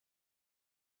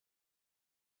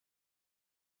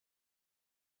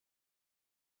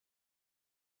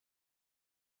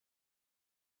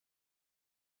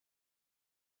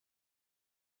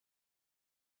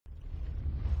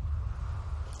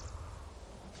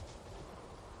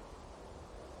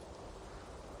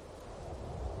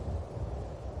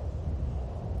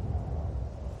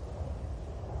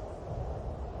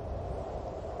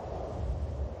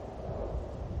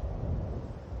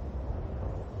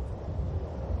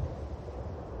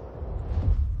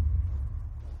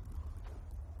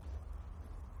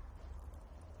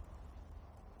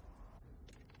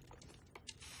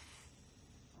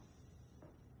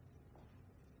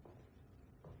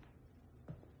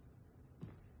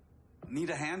Need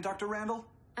a hand, Dr. Randall?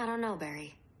 I don't know,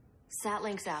 Barry.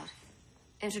 Satlink's out.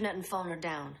 Internet and phone are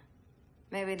down.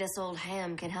 Maybe this old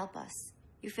ham can help us.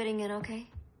 You fitting in okay?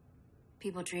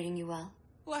 People treating you well?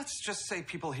 Let's just say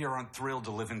people here aren't thrilled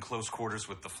to live in close quarters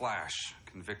with the Flash,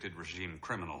 convicted regime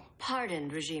criminal.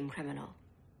 Pardoned regime criminal.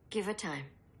 Give it time.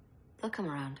 They'll come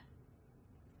around.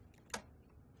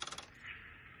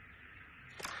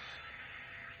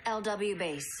 LW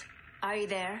base. Are you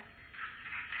there?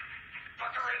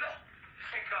 Dr. Randall?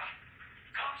 Thank God.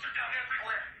 Cops are down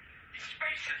everywhere. These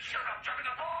spaceships showed up, jumping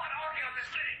the ball and arcing on the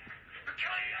city. They're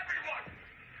killing everyone.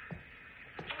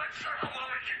 So let's start a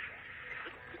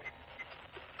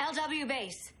LW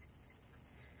base.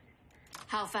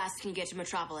 How fast can you get to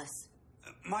Metropolis?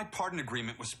 My pardon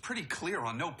agreement was pretty clear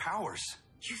on no powers.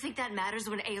 You think that matters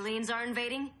when aliens are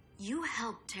invading? You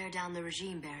helped tear down the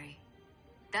regime, Barry.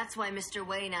 That's why Mr.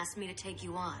 Wayne asked me to take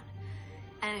you on.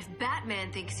 And if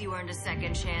Batman thinks you earned a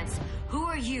second chance, who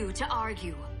are you to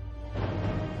argue?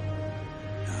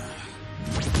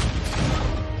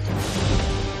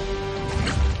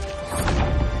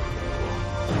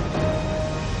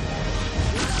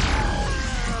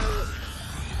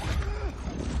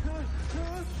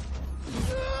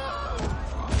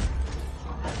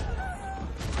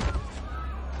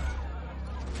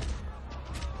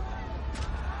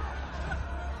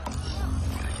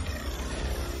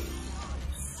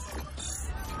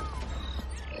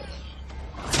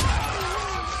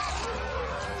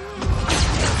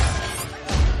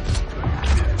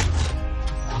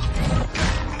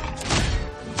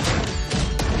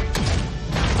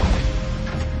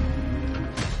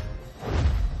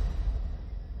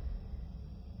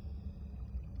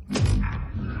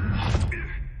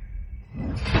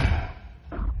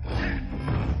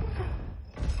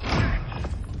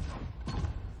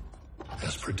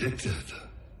 Predicted,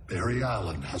 Barry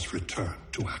Allen has returned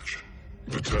to action.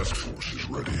 The task force is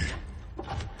ready.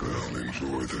 I'll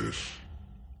enjoy this.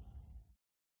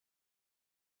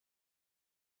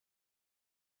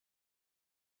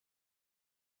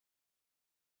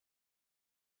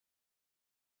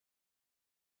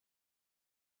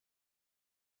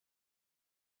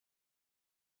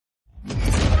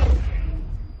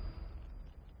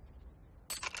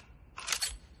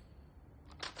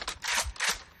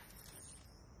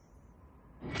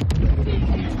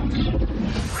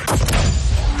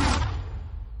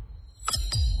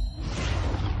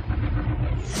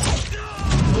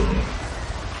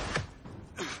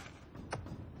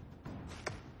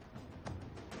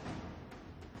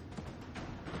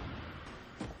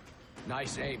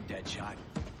 Nice aim, Deadshot.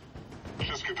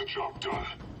 Just get the job done.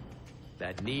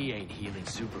 That knee ain't healing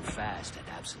super fast at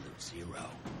absolute zero.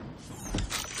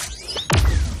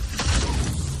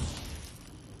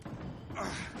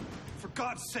 For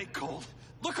God's sake, Cold,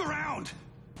 look around!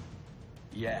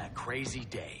 Yeah, crazy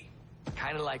day.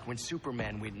 Kinda like when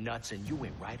Superman went nuts and you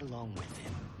went right along with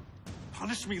him.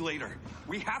 Punish me later.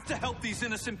 We have to help these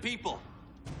innocent people.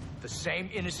 The same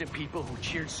innocent people who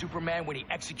cheered Superman when he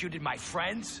executed my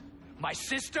friends? My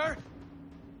sister?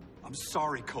 I'm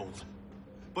sorry, Cold,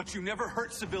 but you never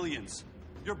hurt civilians.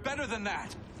 You're better than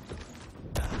that.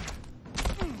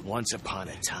 Once upon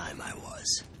a time, I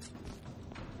was.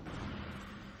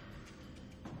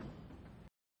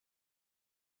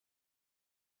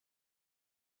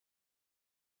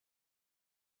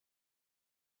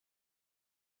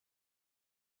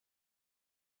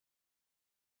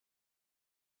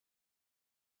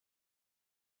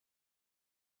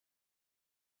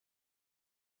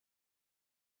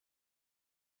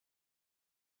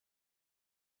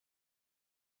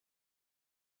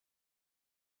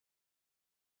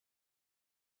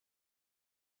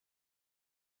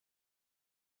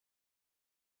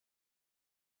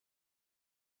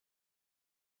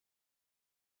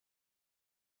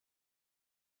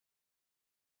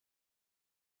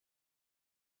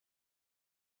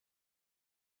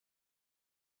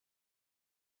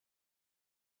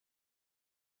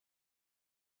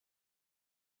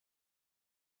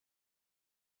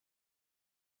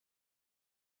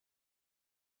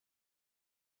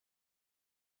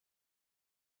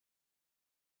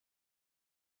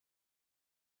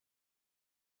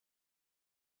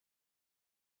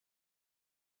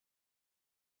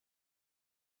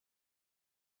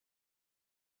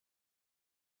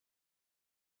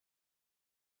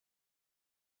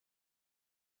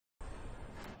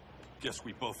 Guess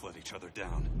we both let each other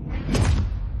down.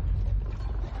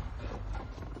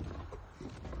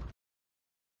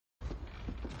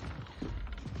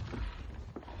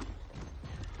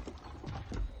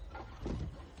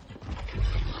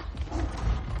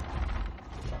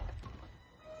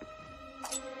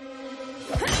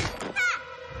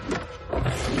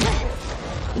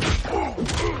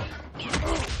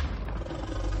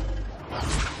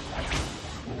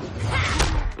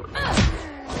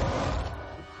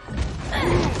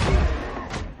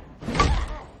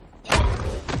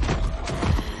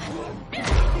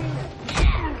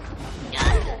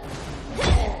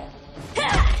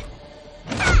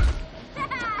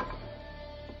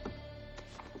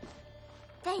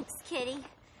 pity.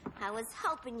 I was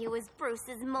hoping you was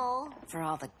Bruce's mole. For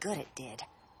all the good it did,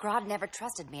 Grodd never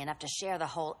trusted me enough to share the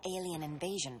whole alien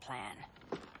invasion plan.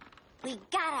 We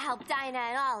gotta help Dinah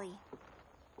and Ollie.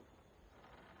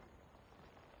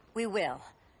 We will.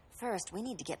 First, we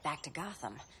need to get back to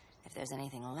Gotham, if there's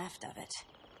anything left of it.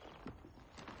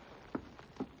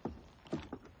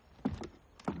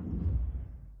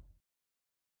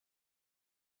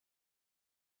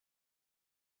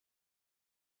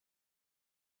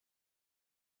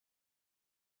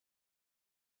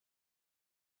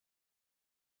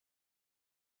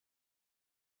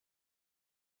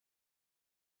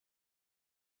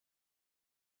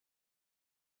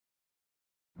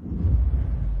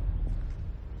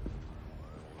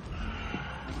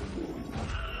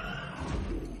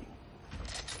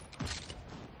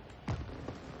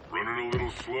 Running a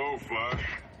little slow, Flash.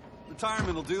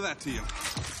 Retirement will do that to you.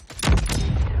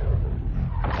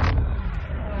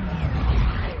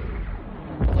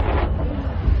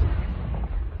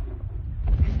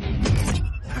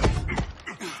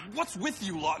 What's with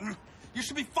you, Lawton? You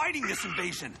should be fighting this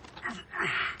invasion.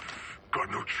 Got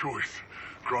no choice.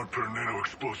 Grodd put a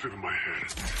nano-explosive in my head.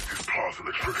 His paws on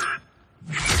the trigger.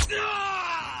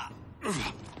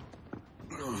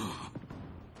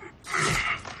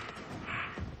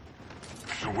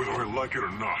 So whether I like it or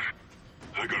not,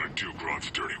 I gotta do Grodd's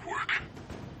dirty work.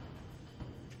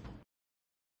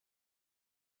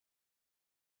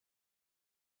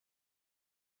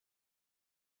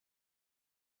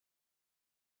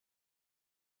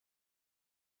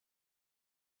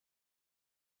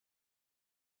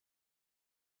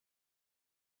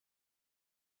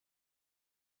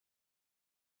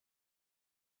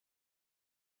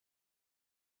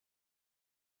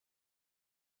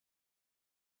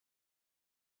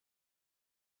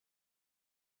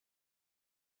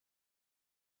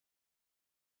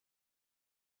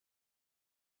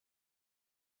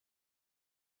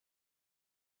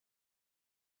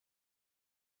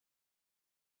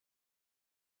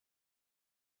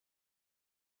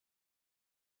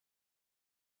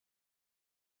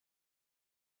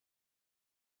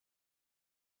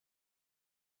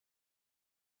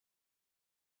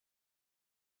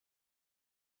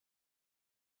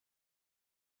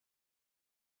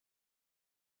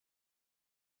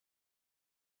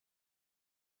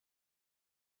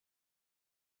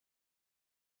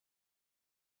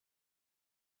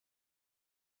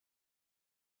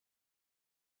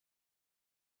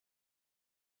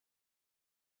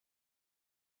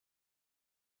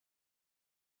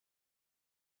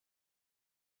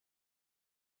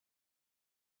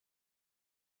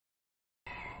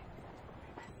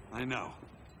 I know.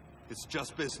 It's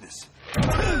just business.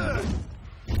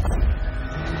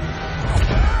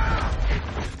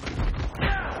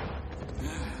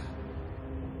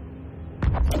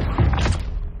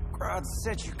 Grodd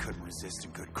said you couldn't resist a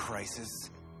good crisis.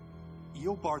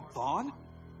 Eobard Thawne?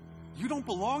 You don't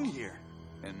belong here.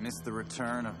 And miss the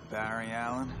return of Barry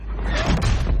Allen?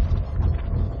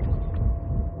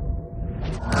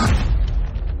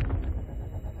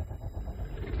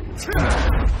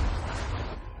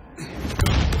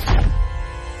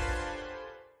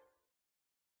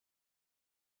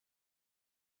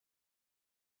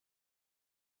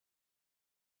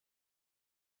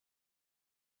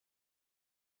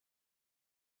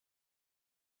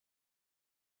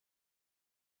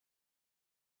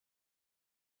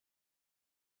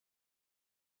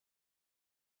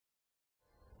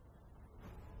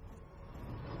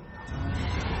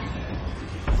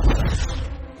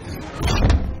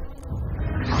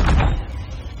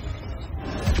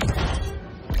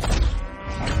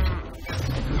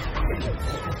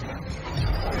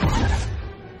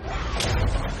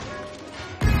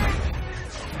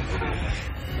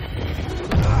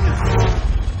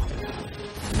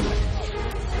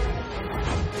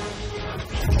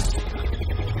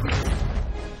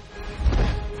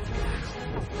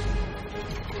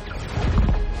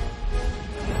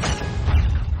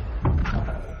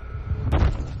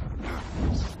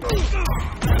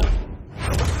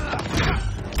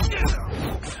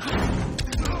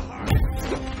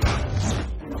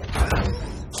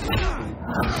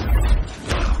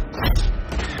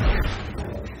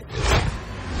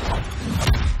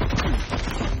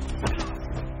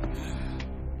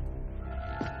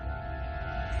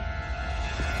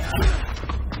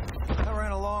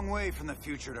 From the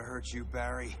future to hurt you,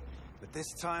 Barry. But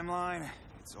this timeline,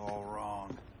 it's all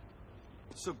wrong.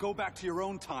 So go back to your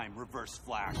own time, Reverse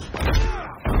Flash.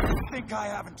 Think I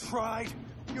haven't tried?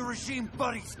 Your regime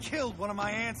buddies killed one of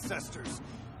my ancestors.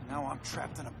 Now I'm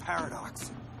trapped in a paradox.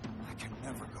 I can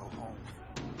never go home.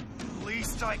 At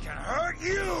least I can hurt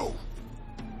you!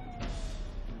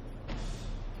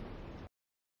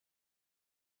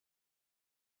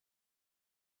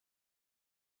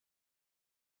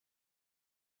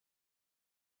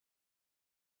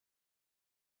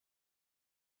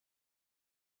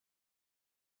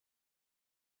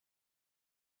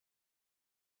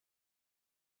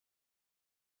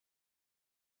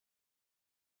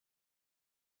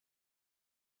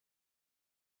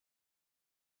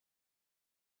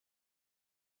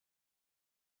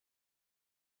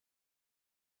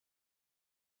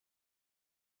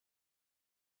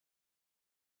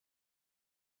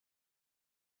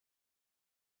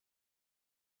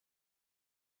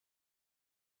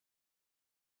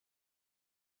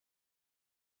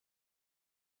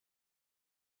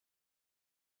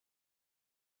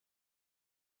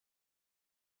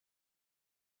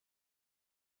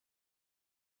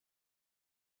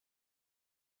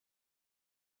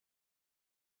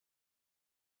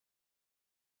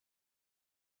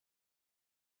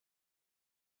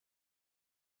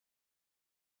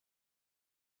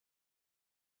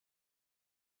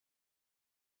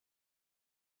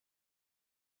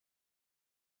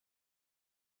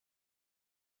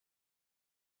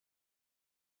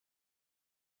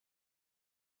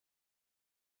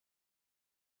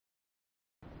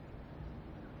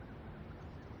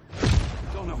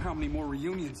 don't know how many more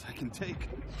reunions I can take.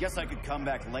 Guess I could come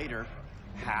back later.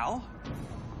 Hal?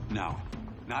 No,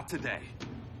 not today.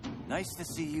 Nice to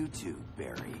see you too,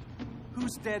 Barry.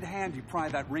 Whose dead hand you pry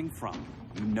that ring from?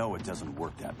 You know it doesn't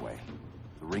work that way.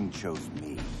 The ring chose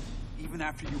me. Even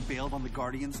after you bailed on the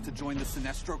Guardians to join the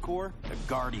Sinestro Corps? The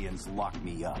Guardians locked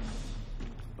me up.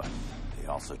 But they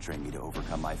also trained me to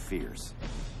overcome my fears.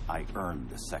 I earned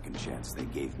the second chance they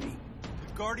gave me.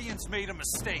 The Guardians made a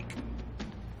mistake.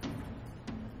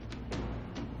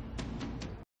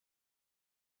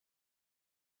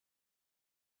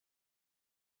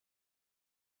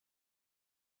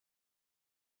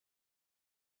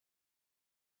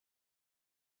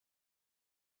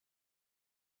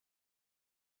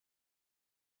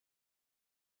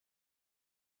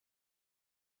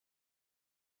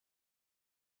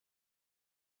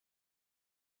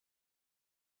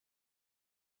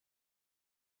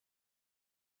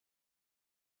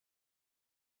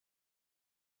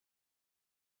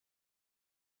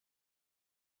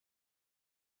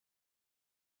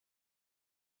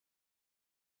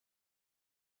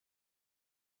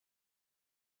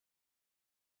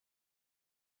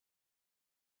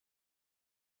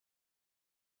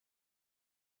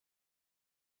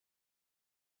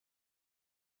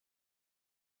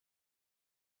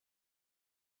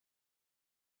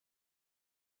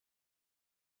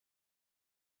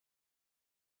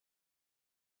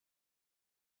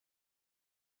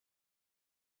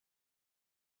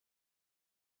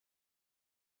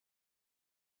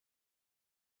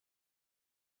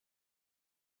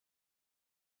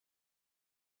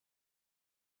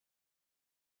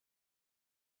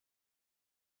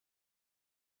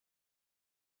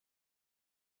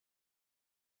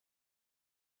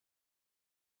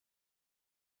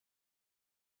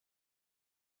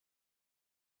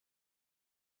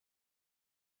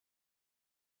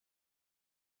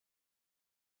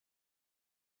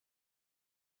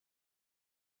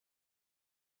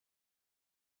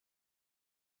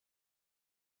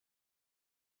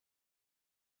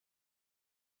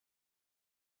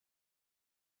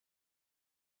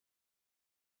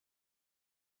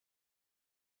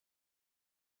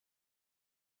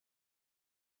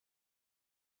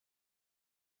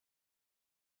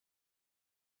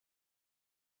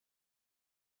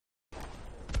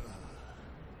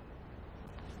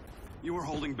 You were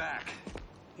holding back,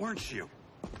 weren't you?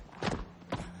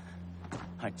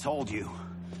 I told you.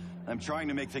 I'm trying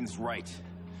to make things right.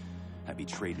 I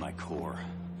betrayed my Corps,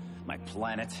 my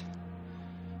planet,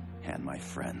 and my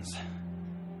friends.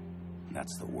 And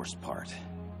that's the worst part.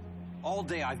 All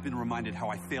day I've been reminded how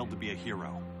I failed to be a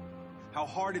hero. How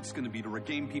hard it's going to be to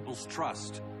regain people's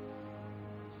trust.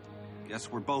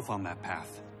 Guess we're both on that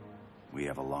path. We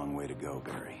have a long way to go,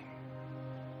 Barry.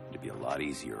 It'd be a lot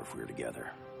easier if we were together.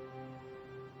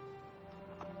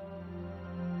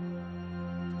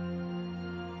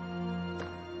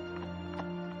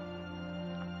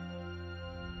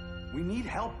 We need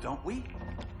help, don't we?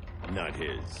 Not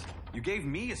his. You gave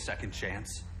me a second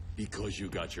chance. Because you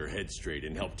got your head straight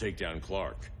and helped take down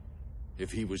Clark.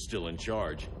 If he was still in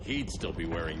charge, he'd still be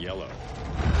wearing yellow.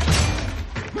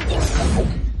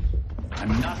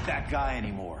 I'm not that guy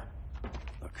anymore.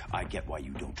 Look, I get why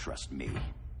you don't trust me.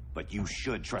 But you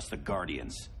should trust the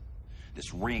Guardians.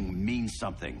 This ring means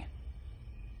something.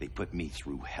 They put me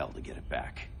through hell to get it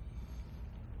back.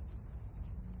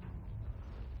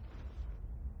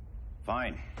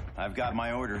 Fine. I've got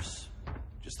my orders.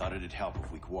 Just thought it'd help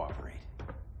if we cooperate.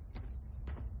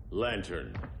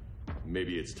 Lantern.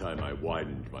 Maybe it's time I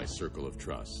widened my circle of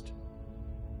trust.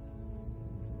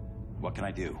 What can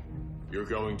I do? You're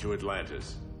going to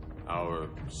Atlantis. Our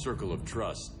circle of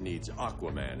trust needs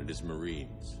Aquaman and his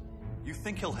Marines. You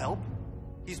think he'll help?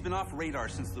 He's been off radar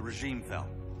since the regime fell.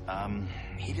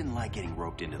 He didn't like getting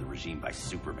roped into the regime by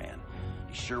Superman.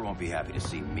 He sure won't be happy to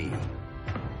see me.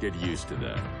 Get used to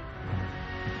that.